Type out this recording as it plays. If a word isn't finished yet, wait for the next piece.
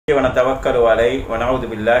ونتوكل عليه ونعوذ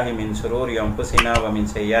بالله من شرور أنفسنا ومن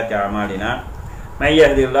سيئات أعمالنا من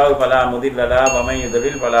يهده الله فلا مضل له ومن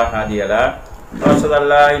يضلل فلا هادي له وأشهد أن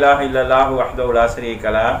لا إله إلا الله وحده لا شريك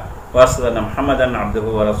له وأشهد أن محمدا عبده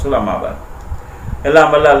ورسوله أما بعد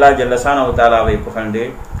எல்லாம் வல்ல அல்லாஹ் ஜல்லஷானஹு தஆலாவை புகழ்ந்து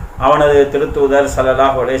அவனது திருத்தூதர்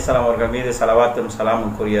ஸல்லல்லாஹு அலைஹி வஸல்லம் அவர்கள் மீது ஸலவாத்தும்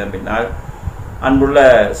ஸலாமும் கூறியதன் பின்னால் அன்புள்ள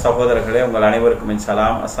சகோதரர்களே, உங்கள் அனைவருக்கும் என்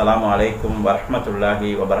சலாம். அஸ்ஸலாமு அலைக்கும் வரஹ்மத்துல்லாஹி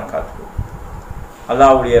வபரகாத்துஹு.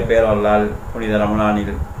 அல்லாஹ்வுடைய பேரருளால் புனித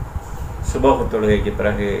ரமலானில் சுபஹ் தொழுகைக்கு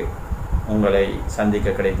பிறகு உங்களை சந்திக்க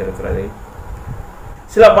கிடைத்திருக்கிறது.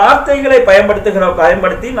 சில வார்த்தைகளை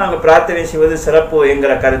பயன்படுத்தி நாங்கள் பிரார்த்தனை செய்வது சிறப்பு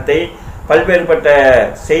என்கிற கருத்தை பல்வேறுபட்ட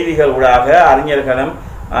செய்திகள் ஊடாக அறிஞர்களும்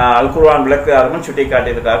அல் குர்ஆன் விளக்குகாரர்களும் சுட்டி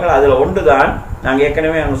காட்டியிருக்கிறார்கள். அதில் ஒன்றுதான் நாங்கள்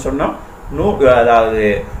ஏற்கனவே நாங்கள் சொன்னோம், அதாவது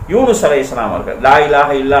யூனுஸ் அலைஹிஸ்ஸலாம் அவர்கள் லா இலாஹ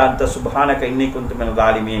இல்லா அன்த சுப்ஹானக இன்னி குன்து மினல்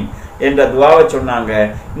ஸாலிமீன் என்ற துவாவை சொன்னாங்க.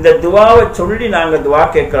 இந்த துவாவை சொல்லி நாங்கள் துவா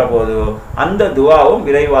கேட்கிற போது அந்த துவாவும்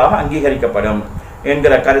விரைவாக அங்கீகரிக்கப்படும்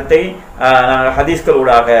என்கிற கருத்தை நாங்கள் ஹதீஸ்கள்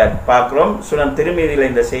ஊடாக பார்க்கிறோம். சுனன் திருமீதியில்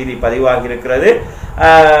இந்த செய்தி பதிவாகி இருக்கிறது.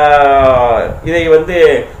 இதை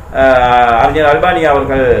அறிஞர் அல்பானி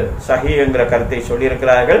அவர்கள் சஹீஹ் என்கிற கருத்தை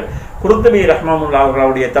சொல்லியிருக்கிறார்கள். குர்துபி ரஹ்மத்துல்லாஹி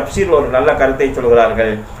அவர்களுடைய தப்சீர் ஒரு நல்ல கருத்தை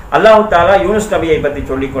சொல்கிறார்கள். அல்லாஹ் தஆலா யூனுஸ் நபியை பற்றி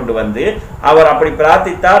சொல்லி கொண்டு வந்து அவர் அப்படி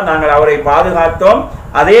பிரார்த்தித்தார், நாங்கள் அவரை பாதுகாத்தோம்,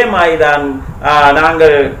 அதே மாதிரிதான்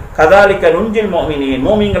நாங்கள் கதாலிக்க நுஞ்சில்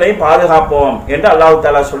மோமின்களை பாதுகாப்போம் என்று அல்லாஹ்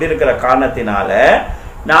தஆலா சொல்லியிருக்கிற காரணத்தினால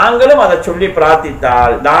நாங்களும் அதை சொல்லி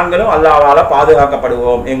பிரார்த்தித்தால் நாங்களும் அல்லாஹ்வால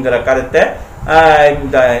பாதுகாக்கப்படுவோம் என்கிற கருத்தை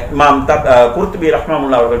இந்த இமாம் குர்துபி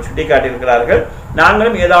ரஹ்மத்துல்லாஹி அவர்கள் சுட்டி காட்டியிருக்கிறார்கள்.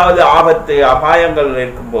 நாங்களும் ஏதாவது ஆபத்து அபாயங்கள்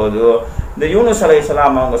இருக்கும்போது இந்த யூனுஸ்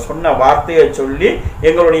அலைஹிஸ்ஸலாம் அவங்க சொன்ன வார்த்தையை சொல்லி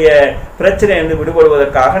எங்களுடைய பிரச்சனையிலிருந்து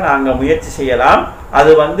விடுபடுவதற்காக நாங்கள் முயற்சி செய்யலாம்.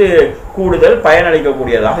 அது கூடுதல்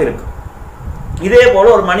பயனளிக்கக்கூடியதாக இருக்கும். இதே போல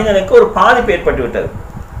ஒரு மனிதனுக்கு ஒரு பாதிப்பு ஏற்பட்டு விட்டது,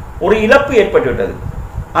 ஒரு இழப்பு ஏற்பட்டு விட்டது.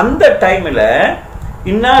 அந்த டைம்ல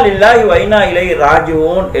இன்னா லில்லாஹி வ இன்னா இலைஹி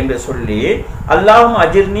ராஜிஊன் என்று சொல்லி அல்லாஹும்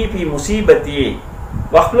அஜிர்னி ஃபி முசீபத்தி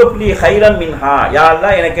வஹ்லுப் லி கைரம் மின்ஹா, யா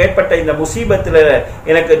அல்லாஹ் எனக்கு ஏற்பட்ட இந்த முசீபத்துல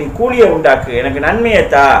எனக்கு நீ கூலியை உண்டாக்கு, எனக்கு நன்மையை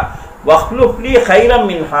தா, வஹ்லுப் லி கைரம்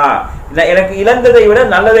மின்ஹா, எனக்கு இழந்ததை விட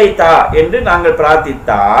நல்லதை தா என்று நாங்கள்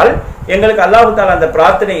பிரார்த்தித்தால் எங்களுக்கு அல்லாஹ் தஆலா அந்த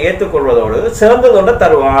பிரார்த்தனையை ஏற்றுக்கொள்வதோடு சிறந்ததொன்றை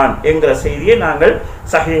தருவான் என்கிற செய்தியை நாங்கள்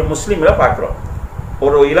சஹீஹ் முஸ்லிம்ல பார்க்கிறோம்.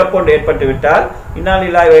 ஒரு இழப்பொன்று ஏற்பட்டு விட்டால் இன்னா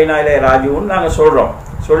லில்லாஹி வ இன்னா இலைஹி ராஜிஊன் நாங்கள் சொல்றோம்.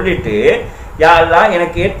 சொல்லிட்டு யா அல்லாஹ்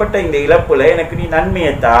எனக்கு ஏற்பட்ட இந்த இழப்புல எனக்கு நீ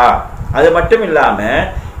நன்மையை தா, அது மட்டும் இல்லாம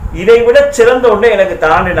இதை விட சிறந்த ஒன்றை எனக்கு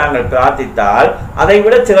தாண்டி நாங்கள் பிரார்த்தித்தால் அதை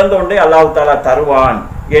விட சிறந்த ஒன்றை அல்லாஹ் தஆலா தருவான்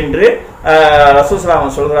என்று ரசூல் ஸல்லல்லாஹு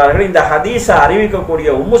அலைஹி சொல்கிறார்கள். இந்த ஹதீஸை அறிவிக்கக்கூடிய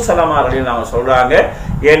உம்மு ஸலமா ரலியல்லாஹு அன்ஹா சொல்றாங்க,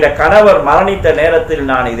 என் கணவர் மரணித்த நேரத்தில்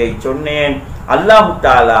நான் இதை சொன்னேன், அல்லாஹ்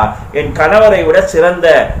தஆலா என் கணவரை விட சிறந்த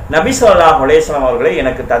நபி ஸல்லல்லாஹு அலைஹி வஸல்லம் அவர்களை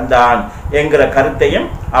எனக்கு தந்தான் என்கிற கருத்தையும்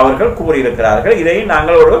அவர்கள் கூறியிருக்கிறார்கள். இதை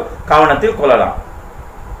நாங்கள் ஒரு கவனத்தில் கொள்ளலாம்.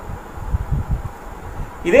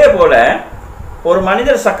 இதே போல ஒரு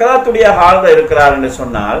மனிதர் சக்கராத்துடைய ஹால்ல இருக்கிறார் என்று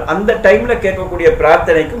சொன்னால் அந்த டைம்ல கேட்கக்கூடிய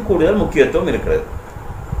பிரார்த்தனைக்கும் கூடுதல் முக்கியத்துவம் இருக்கிறது.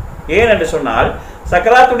 ஏன் என்று சொன்னால்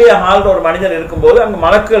சக்கராத்துடைய ஹால்ல ஒரு மனிதர் இருக்கும்போது அங்கு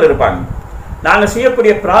மலக்குகள் இருப்பாங்க. நாங்கள்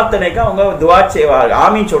செய்யக்கூடிய பிரார்த்தனைக்கு அவங்க துஆ செய்வார்கள்,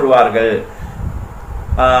 ஆமீன் சொல்வார்கள்.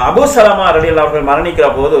 அபூ சலமா ரலியல்லாஹு அவர்கள் மரணிக்கிற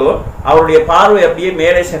போது அவருடைய பார்வை அப்படியே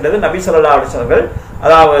மேலே சென்றது. நபி ஸல்லல்லாஹு அலைஹி வஸல்லம்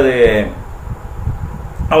அதாவது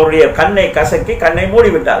அவருடைய கண்ணை கசக்கி கண்ணை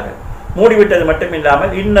மூடிவிட்டார்கள். மூடிவிட்டது மட்டும்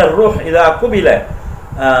இல்லாமல் இன்னர் ரூஹ் இதா குபில,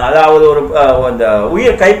 அதாவது ஒரு அந்த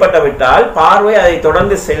உயிர் கைப்பற்ற விட்டால் பார்வை அதை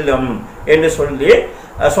தொடர்ந்து செல்லும் என்று சொல்லி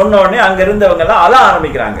சொன்ன உடனே அங்க இருந்தவங்க எல்லாம் அழ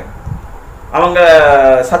ஆரம்பிக்கிறாங்க. அவங்க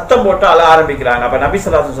சத்தம் போட்டு அழ ஆரம்பிக்கிறாங்க. அப்ப நபி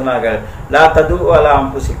ஸல்லல்லாஹு அலைஹி சொன்னார்கள், லா தது அலா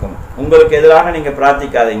அன்ஃபுசிக்கும், உங்களுக்கு எதிராக நீங்க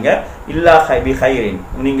பிரார்த்திக்காதீங்க, இல்லா பி கைரின்,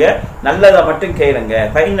 நீங்க நல்லதை மட்டும் கேளுங்க,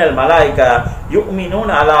 ஃபைனல் மலாயிகா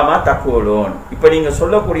யுமினூன் அலா மா தகூலூன், இப்ப நீங்க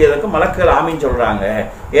சொல்லக்கூடியதுக்கு மலக்குகள் ஆமீன் சொல்றாங்க.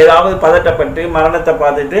 ஏதாவது பதட்டப்பட்டு மரணத்தை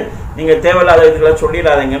பார்த்துட்டு நீங்க தேவையில்லாத இதுகளை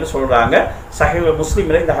சொல்லிடாதீங்கன்னு சொல்றாங்க. சஹீஹ்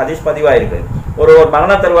முஸ்லிம்ல இந்த ஹதீஸ் பதிவாயிருக்கு. ஒரு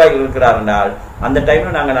மரண தருவாயில் இருக்கிறார் என்றால் அந்த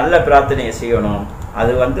டைம்ல நாங்க நல்ல பிரார்த்தனையை செய்யணும்.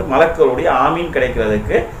 அது மலக்குகளுடைய ஆமீன்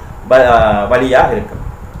கிடைக்கிறதுக்கு வழியாக இருக்கும்.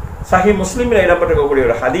 சஹீஹ் முஸ்லிமில் இடம்பெற்றிருக்கக்கூடிய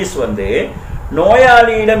ஒரு ஹதீஸ்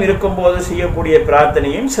நோயாளியிடம் இருக்கும்போது செய்யக்கூடிய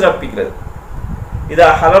பிரார்த்தனையும் சிறப்பிக்கிறது. இதா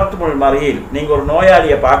ஹலர்துமுல் மரீல், நீங்க ஒரு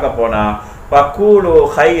நோயாளியை பார்க்க போனா வக்கூலு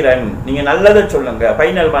ஹைரன், நீங்க நல்லதை சொல்லுங்க,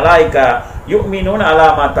 ஃபைனல் மலாயிகா யுமினூன் அலா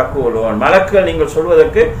மா தகூலூன், மலக்குகள் நீங்கள்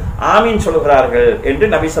சொல்வதற்கு ஆமீன் சொல்கிறார்கள் என்று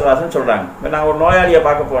நபி ஸல்லல்லாஹு அலைஹி வஸல்லம் சொல்றாங்க. நான் ஒரு நோயாளியை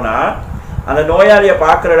பார்க்க போனா அந்த நோயாளியை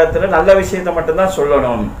பார்க்குற இடத்துல நல்ல விஷயத்தை மட்டும்தான்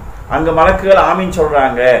சொல்லணும். அங்கு மலக்குகள் ஆமீன்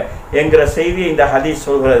சொல்றாங்க என்கிற செய்தியை இந்த ஹதீஸ்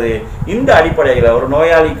சொல்கிறது. இந்த அடிப்படையில் ஒரு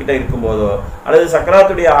நோயாளி கிட்ட இருக்கும்போதோ அல்லது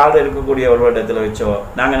சக்கராத்துடைய ஆள் இருக்கக்கூடிய ஒரு இடத்துல வச்சோ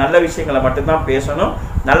நாங்கள் நல்ல விஷயங்களை மட்டும்தான் பேசணும்,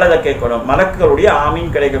 நல்லதை கேட்கணும். மலக்குகளுடைய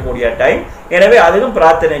ஆமீன் கிடைக்கக்கூடிய டைம். எனவே அதுவும்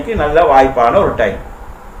பிரார்த்தனைக்கு நல்ல வாய்ப்பான ஒரு டைம்.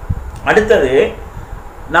 அடுத்தது,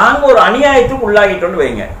 நாங்கள் ஒரு அநியாயத்துக்கு உள்ளாகிட்டோன்னு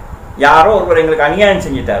வைங்க. யாரோ ஒருவர் எங்களுக்கு அநியாயம்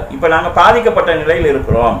செஞ்சிட்டார். இப்போ நாங்கள் பாதிக்கப்பட்ட நிலையில்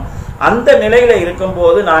இருக்கிறோம். அந்த நிலையில்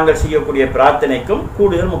இருக்கும்போது நாங்கள் செய்யக்கூடிய பிரார்த்தனைக்கும்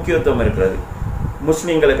கூடுதல் முக்கியத்துவம் இருக்கிறது.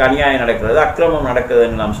 முஸ்லிம்களுக்கு அநியாயம் நடக்கிறது, அக்கிரமம்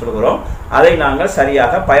நடக்குதுன்னு நாம் சொல்கிறோம். அதை நாங்கள்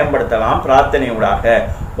சரியாக பயன்படுத்தலாம் பிரார்த்தனையூடாக.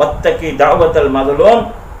 வத்தக்கி தாவத்தல் மதுலோம்,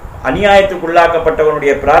 அநியாயத்துக்கு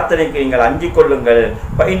உள்ளாக்கப்பட்டவனுடைய பிரார்த்தனைக்கு நீங்கள் அஞ்சிக் கொள்ளுங்கள்.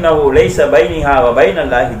 பைன்னஹு லைஸ பைனிஹா வ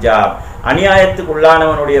பைனல்லாஹி ஹிஜாப், அநியாயத்துக்கு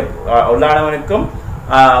உள்ளானவனுக்கும்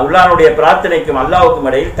உள்ளானுடைய பிரார்த்தனைக்கும் அல்லாஹ்வுக்கும்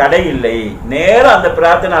இடையில் தடை இல்லை. நேரம் அந்த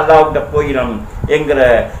பிரார்த்தனை அல்லாஹ்கிட்ட போயிடும் என்கிற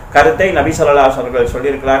கருத்தை நபி ஸல்லல்லாஹு அலைஹி வஸல்லம்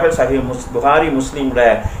சொல்லியிருக்கிறார்கள். சஹீஹ் புகாரி முஸ்லிம்ல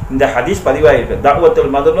இந்த ஹதீஸ் பதிவாயிருக்கு.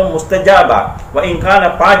 தஅவத்துல் மதுலூம் முஸ்தஜாபா வ இன் கான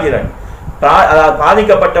பாஜிரன்,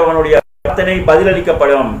 பாதிக்கப்பட்டவனுடைய பிரார்த்தனை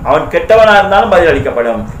பதிலளிக்கப்படும், அவன் கெட்டவனா இருந்தாலும்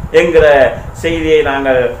பதிலளிக்கப்படும் என்கிற செய்தியை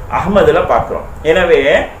நாங்கள் அஹ்மதுல பார்க்கிறோம். எனவே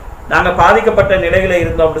நாங்கள் பாதிக்கப்பட்ட நிலையில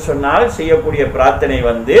இருந்தோம் என்று சொன்னால் செய்யக்கூடிய பிரார்த்தனை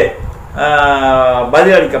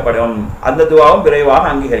பதிலளிக்கப்படும், அந்த துவாவும் விரைவாக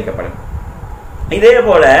அங்கீகரிக்கப்படும். இதே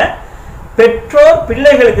போல பெற்றோர்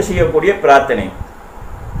பிள்ளைகளுக்கு செய்யக்கூடிய பிரார்த்தனை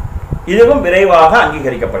இதுவும் விரைவாக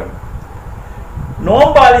அங்கீகரிக்கப்படும்.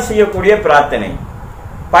 நோம்பாளி செய்யக்கூடிய பிரார்த்தனை,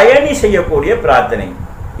 பயணி செய்யக்கூடிய பிரார்த்தனை,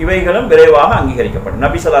 இவைகளும் விரைவாக அங்கீகரிக்கப்படும்.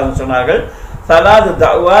 நபி ஸல்லல்லாஹு அலைஹி வஸல்லம் சொன்னார்கள், ஸலாது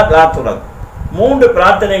தஅவாத் லா துரத், 3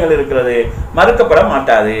 பிரார்த்தனைகள் இருக்கிறது, மறுக்கப்பட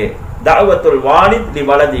மாட்டாது. தஅவத்துல் வாலித் லி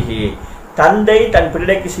வலதிஹி, தந்தை தன்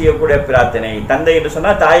பிள்ளைக்கு செய்யக்கூடிய பிரார்த்தனை, தந்தை என்று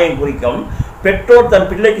சொன்னால் தாயை குறிக்கும். பெற்றோர் தன்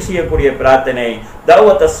பிள்ளைக்கு செய்யக்கூடிய பிரார்த்தனை.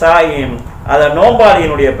 தஅவத்து ஸாயிம், அத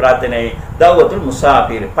நோம்பாளியினுடைய பிரார்த்தனை. தஅவத்துல்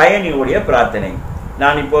முஸாஃபிர், பயணியுடைய பிரார்த்தனை.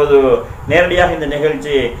 நான் இப்போது நேரடியாக இந்த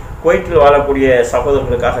நிகழ்ச்சி குவைத்தில் வாழக்கூடிய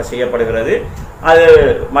சகோதரர்களுக்காக செய்யப்படுகிறது. அது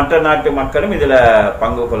மற்ற நாட்டு மக்களும் இதில்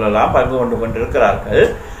பங்கு கொண்டு கொண்டிருக்கிறார்கள்.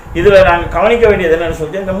 இதில் நாங்கள் கவனிக்க வேண்டியது என்னன்னு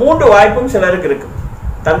சொல்லிட்டு, இந்த 3 வாய்ப்பும் சிலருக்கு இருக்கு.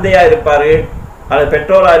 தந்தையா இருப்பாரு, அது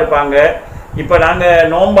பெற்றோராக இருப்பாங்க. இப்போ நாங்கள்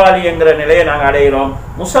நோம்பாளி என்கிற நிலையை நாங்கள் அடைகிறோம்,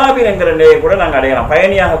 முசாபிர் என்கிற நிலையை கூட நாங்கள் அடையலாம்,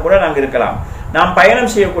 பயணியாக கூட நாங்கள் இருக்கலாம். நாம் பயணம்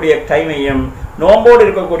செய்யக்கூடிய டைமையும் நோம்போடு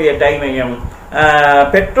இருக்கக்கூடிய டைமையும்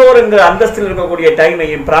பெற்றோர் என்கிற அந்தஸ்தில் இருக்கக்கூடிய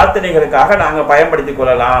டைமையும் பிரார்த்தனைகளுக்காக நாங்கள் பயன்படுத்திக்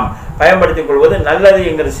கொள்ளலாம். பயன்படுத்திக் கொள்வது நல்லது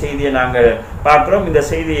என்கிற செய்தியை நாங்கள் பார்க்கிறோம். இந்த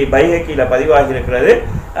செய்தி பைஹக்கியில் பதிவாகி இருக்கிறது.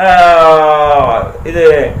 இது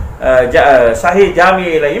சஹீஹ்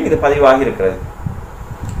ஜாமியிலையும் இது பதிவாகி இருக்கிறது.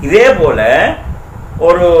 இதே போல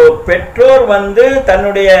ஒரு பெற்றோர்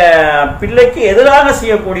தன்னுடைய பிள்ளைக்கு எதிராக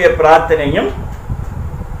செய்யக்கூடிய பிரார்த்தனையும்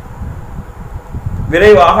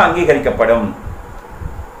விரைவாக அங்கீகரிக்கப்படும்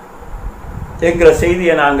என்கிற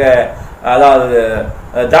செய்தியை நாங்க, அதாவது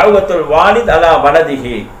தஅவத்துல் வாலித் அலா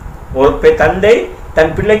வலதிஹி, ஒரு தந்தை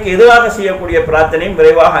தன் பிள்ளைக்கு எதிராக செய்யக்கூடிய பிரார்த்தனையும்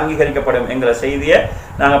விரைவாக அங்கீகரிக்கப்படும் என்கிற செய்தியை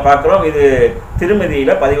நாங்க பார்க்கிறோம். இது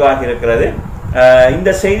திருமதியில பதிவாகி இருக்கிறது. இந்த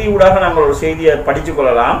செய்தியூடாக நாங்கள் ஒரு செய்தியை படித்துக்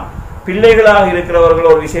கொள்ளலாம். பிள்ளைகளாக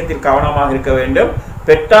இருக்கிறவர்கள் ஒரு விஷயத்தில் கவனமாக இருக்க வேண்டும்.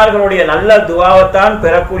 பெற்றார்களுடைய நல்ல துவாவைத்தான்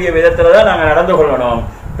பெறக்கூடிய விதத்துல தான் நாங்கள் நடந்து கொள்ளணும்.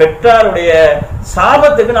 பெற்றாருடைய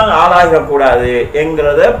சாபத்துக்கு நாங்கள் ஆளாகக்கூடாது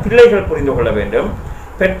என்கிறத பிள்ளைகள் புரிந்து கொள்ள வேண்டும்.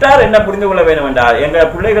 பெற்றார் என்ன புரிந்து கொள்ள வேண்டும் என்றால், எங்கள்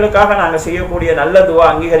பிள்ளைகளுக்காக நாங்கள் செய்யக்கூடிய நல்ல துவா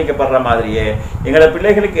அங்கீகரிக்கப்படுற மாதிரியே எங்களை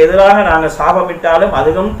பிள்ளைகளுக்கு எதிராக நாங்கள் சாபமிட்டாலும்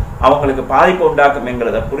அதுவும் அவங்களுக்கு பாதிப்பு உண்டாக்கும்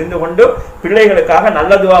என்கிறத புரிந்து கொண்டு பிள்ளைகளுக்காக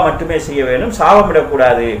நல்ல துவா மட்டுமே செய்ய வேண்டும்,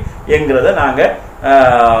 சாபமிடக்கூடாது என்கிறத நாங்கள்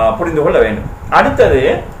புரிந்து கொள்ள வேண்டும். அடுத்தது,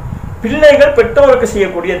 பிள்ளைகள் பெற்றோருக்கு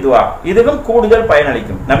செய்யக்கூடிய துவா, இதுவும் கூடுதல்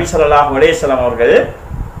பயனளிக்கும். நபி ஸல்லல்லாஹு அலைஹி வஸல்லம் அவர்கள்,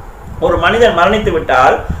 ஒரு மனிதன் மரணித்து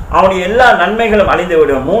விட்டால் அவனுடைய எல்லா நன்மைகளும்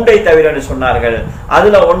அழிந்துவிடும் 3ஐ தவிர என்று சொன்னார்கள்.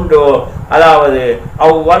 அதுல ஒன்று, அதாவது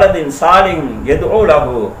வலதின் சாலிஹ் யதுஉ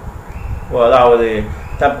லஹு, அதாவது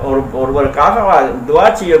ஒருவருக்காக துவா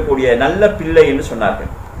செய்யக்கூடிய நல்ல பிள்ளை என்று சொன்னார்கள்.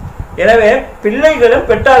 எனவே பிள்ளைகளும்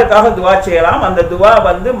பெற்றாருக்காக துவா செய்யலாம். அந்த துவா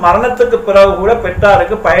மரணத்துக்கு பிறகு கூட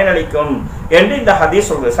பெற்றாருக்கு பயனளிக்கும் என்று இந்த ஹதீஸ்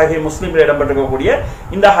சொல்கிறது. சஹீஹ் முஸ்லிமில் இடம்பெற்றிருக்கக்கூடிய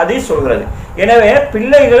இந்த ஹதீஸ் சொல்கிறது. எனவே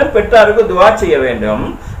பிள்ளைகளும் பெற்றாருக்கு துவா செய்ய வேண்டும்.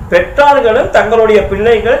 பெற்றார்களும் தங்களுடைய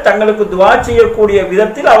பிள்ளைகள் தங்களுக்கு துவா செய்யக்கூடிய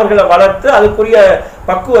விதத்தில் அவர்களை வளர்த்து அதுக்குரிய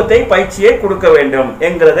பக்குவத்தை, பயிற்சியை கொடுக்க வேண்டும்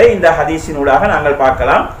என்கிறதை இந்த ஹதீஸினூடாக நாங்கள்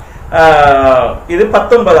பார்க்கலாம். இது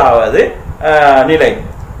 19வது நிலை.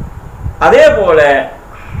 அதே போல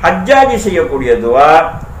ஹஜ்ஜாஜி செய்யக்கூடிய துவா,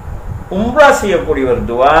 உம்ரா செய்யக்கூடியவர்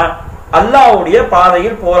துவா, அல்லாஹ்வுடைய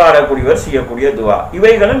பாதையில் போராடக்கூடியவர் செய்யக்கூடிய துவா,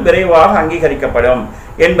 இவைகளும் விரைவாக அங்கீகரிக்கப்படும்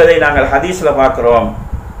என்பதை நாங்கள் ஹதீஸ்ல பார்க்கிறோம்.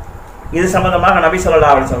 இது சம்பந்தமாக நபி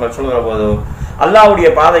ஸல்லல்லாஹு அலைஹி வஸல்லம் சொல்கிற போது, அல்லாஹ்வுடைய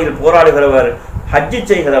பாதையில் போராடுகிறவர், ஹஜ்ஜி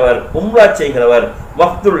செய்கிறவர், உம்ரா செய்கிறவர்,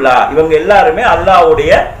 வஃப்துல்லா, இவங்க எல்லாருமே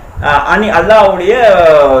அல்லாஹ்வுடைய அல்லாஹ்வுடைய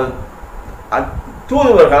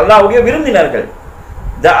தூதுவர்கள், அல்லாஹ்வுடைய விருந்தினர்கள்.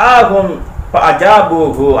 தஆஹும்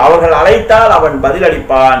ஃபஅஜாபூஹு, அவர்கள் அழைத்தால் அவன்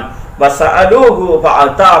பதிலளிப்பான். வஸஅலூஹு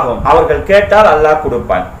ஃபஅதாஹும், அவர்கள் கேட்டால் அல்லாஹ்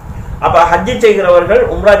கொடுப்பான். அப்ப ஹஜ்ஜி செய்கிறவர்கள்,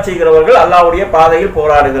 உம்ரா செய்கிறவர்கள், அல்லாஹ்வுடைய பாதையில்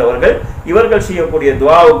போராடுகிறவர்கள், இவர்கள் செய்யக்கூடிய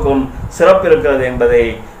துஆவுக்கும் சிறப்பு இருக்கிறது என்பதை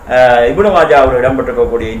இப்னு மாஜா அவர்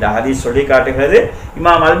இடம்பெற்றிருக்கக்கூடிய இந்த ஹதீஸ் சொல்லி காட்டுகிறது.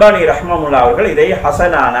 இமாம் அல்பானி ரஹ்மத்துல்லாஹி அவர்கள் இதை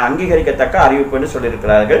ஹசனான அங்கீகரிக்கத்தக்க அறிவிப்பு என்று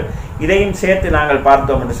சொல்லியிருக்கிறார்கள். இதையும் சேர்த்து நாங்கள்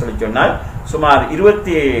பார்த்தோம் என்று சொல்லி சொன்னால் சுமார்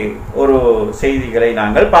 21 செய்திகளை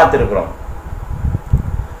நாங்கள் பார்த்திருக்கிறோம்.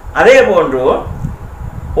 அதே போன்று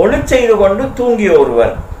ஒளி செய்து கொண்டு தூங்கிய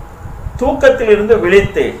ஒருவர் தூக்கத்தில் இருந்து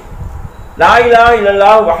விழித்து லா இலாஹ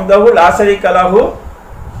இல்லல்லாஹு வஹ்தஹு லா ஷரீக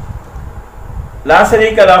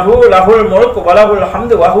லஹு லஹுல் முல்க் வ லஹுல்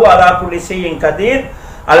ஹம்து வ ஹுவ அலா குல்லி ஷைஇன் கதீர்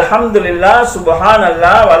அல்ஹம்துலில்லாஹ்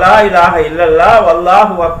சுப்ஹானல்லாஹ் வ லா இலாஹ இல்லல்லாஹ்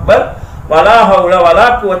வல்லாஹு அக்பர் வ லா ஹவ்ல வ லா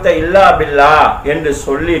குவத்த இல்லா பில்லாஹ் என்று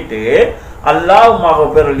சொல்லிட்டு அல்லாஹ்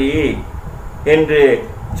மக்ஃபிர்லி என்று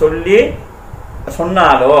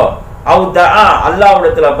சொன்னாலோ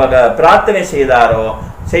அல்லாஹ்விடத்துல பிரார்த்தனை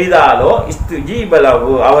செய்தாலோ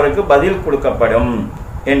இஸ்துஜீபலஹு, அவருக்கு பதில் கொடுக்கப்படும்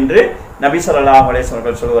என்று நபி ஸல்லல்லாஹு அலைஹி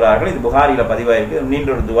வஸல்லம் சொல்கிறார்கள். இது புகாரில பதிவாயிருக்கு.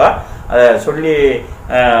 நீண்டொரு துவா சொல்லி,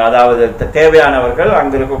 அதாவது தேவையானவர்கள்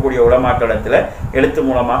அங்கு இருக்கக்கூடிய உலமாக்களிடத்துல எழுத்து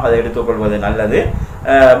மூலமாக அதை எடுத்துக்கொள்வது நல்லது.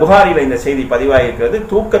 புகாரில இந்த செய்தி பதிவாயிருக்கிறது.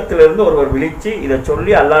 தூக்கத்திலிருந்து ஒருவர் விழிச்சு இதை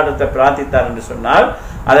சொல்லி அல்லாஹ்விடத்தை பிரார்த்தித்தார் என்று சொன்னால்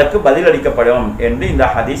அதற்கு பதிலளிக்கப்படும் என்று இந்த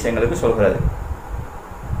ஹதீஸ் எங்களுக்கு சொல்கிறது.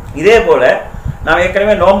 இதே போல நாம்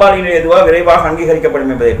ஏற்கனவே நோம்பாளியினுடைய துவா விரைவாக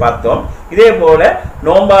அங்கீகரிக்கப்படும் என்பதை பார்த்தோம். இதே போல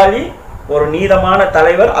நோம்பாளி ஒரு நீதமான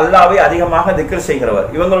தலைவர், அல்லாஹ்வை அதிகமாக திக்ர் செய்கிறவர்,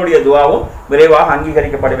 இவங்களுடைய துவாவும் விரைவாக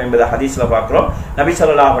அங்கீகரிக்கப்படும் என்பதை ஹதீஸ்ல பார்க்கிறோம். நபி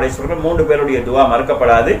ஸல்லல்லாஹு அலைஹி வஸல்லம் 3 பேருடைய துவா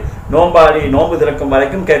மறுக்கப்படாது. நோம்பாளி நோன்பு திறக்கும்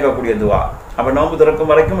வரைக்கும் கேட்கக்கூடிய துவா, அப்ப நோன்பு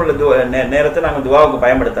திறக்கும் வரைக்கும் உள்ள நேரத்தை நாங்கள் துவாவுக்கு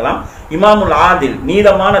பயன்படுத்தலாம். இமாமுல் ஆதில்,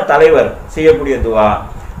 நீதமான தலைவர் செய்யக்கூடிய துவா.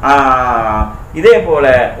 இதே போல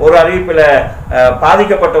ஒரு அறிவிப்பில்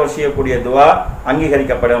பாதிக்கப்பட்டவர் செய்யக்கூடிய துவா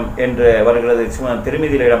அங்கீகரிக்கப்படும் என்று வருகிறது.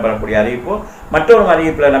 திருமிதியில் இடம்பெறக்கூடிய அறிவிப்பு. மற்றொரு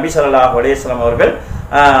அறிவிப்பில் நபி ஸல்லல்லாஹு அலைஹி வஸல்லம் அவர்கள்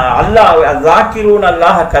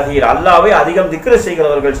அல்லாஹ்வை அதிகம் திக்ர்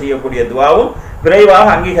செய்கிறவர்கள் செய்யக்கூடிய துவாவும் விரைவாக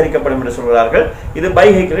அங்கீகரிக்கப்படும் என்று சொல்கிறார்கள். இது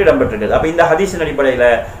பைஹைக்கில் இடம்பெற்றிருக்கிறது. அப்ப இந்த ஹதீஸின் அடிப்படையில்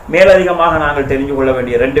மேலதிகமாக நாங்கள் தெரிந்து கொள்ள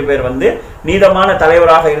வேண்டிய 2 பேர் நீதமான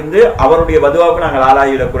தலைவராக இருந்து அவருடைய பதுவாவுக்கு நாங்கள்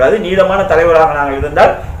ஆளாகிவிடக்கூடாது. நீதமான தலைவராக நாங்கள்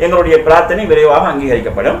இருந்தால் எங்களுடைய பிரார்த்தனை விரைவாக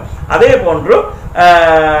அங்கீகரிக்கப்படும். அதே போன்று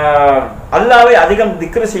அல்லாஹ்வை அதிகம்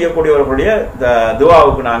திக்ர் செய்யக்கூடியவர்களுடைய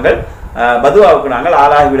பதுவாவுக்கு நாங்கள்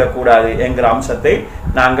ஆளாகிவிடக்கூடாது என்கிற அம்சத்தை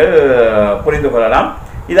நாங்கள் புரிந்து கொள்ளலாம்.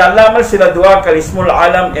 இது அல்லாமல் சில துவாக்கள், இஸ்முல்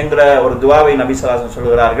ஆலம் என்கிற ஒரு துவாவை நபி ஸல்லல்லாஹு அலைஹி வஸல்லம்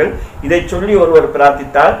சொல்கிறார்கள். இதை சொல்லி ஒருவர்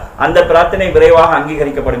பிரார்த்தித்தால் அந்த பிரார்த்தனை விரைவாக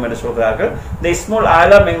அங்கீகரிக்கப்படும் என்று சொல்கிறார்கள். இந்த இஸ்முல்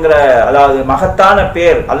ஆலம் என்கிற, அதாவது மகத்தான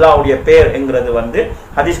பேர், அல்லாஹ்வுடைய பேர் என்கிறது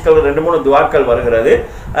ஹதீஸ்கள் 2-3 துவாக்கள் வருகிறது.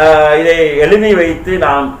 இதை எழுதி வைத்து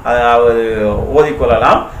நாம்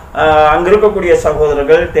ஓதிக்கொள்ளலாம். அங்கு இருக்கக்கூடிய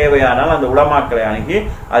சகோதரர்கள் தேவையானால் அந்த உலமாக்களை அணுகி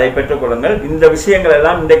அதை பெற்றுக்கொள்ளுங்கள். இந்த விஷயங்கள்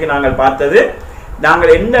எல்லாம் இன்றைக்கு நாங்கள் பார்த்தது.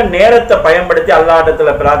 நாங்கள் எந்த நேரத்தை பயன்படுத்தி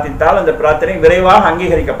அல்லாஹ்விடத்தில் பிரார்த்தித்தால் அந்த பிரார்த்தனை விரைவாக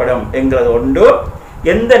அங்கீகரிக்கப்படும் என்கிறது ஒன்று.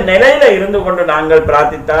 எந்த நிலையில இருந்து கொண்டு நாங்கள்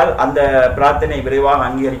பிரார்த்தித்தால் அந்த பிரார்த்தனை விரைவாக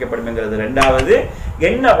அங்கீகரிக்கப்படும் என்கிறது 2வது.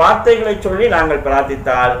 என்ன வார்த்தைகளை சொல்லி நாங்கள்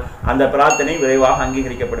பிரார்த்தித்தால் அந்த பிரார்த்தனை விரைவாக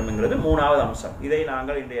அங்கீகரிக்கப்படும் என்கிறது 3வது அம்சம். இதை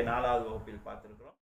நாங்கள் இன்றைய 4வது வகுப்பில் பார்த்து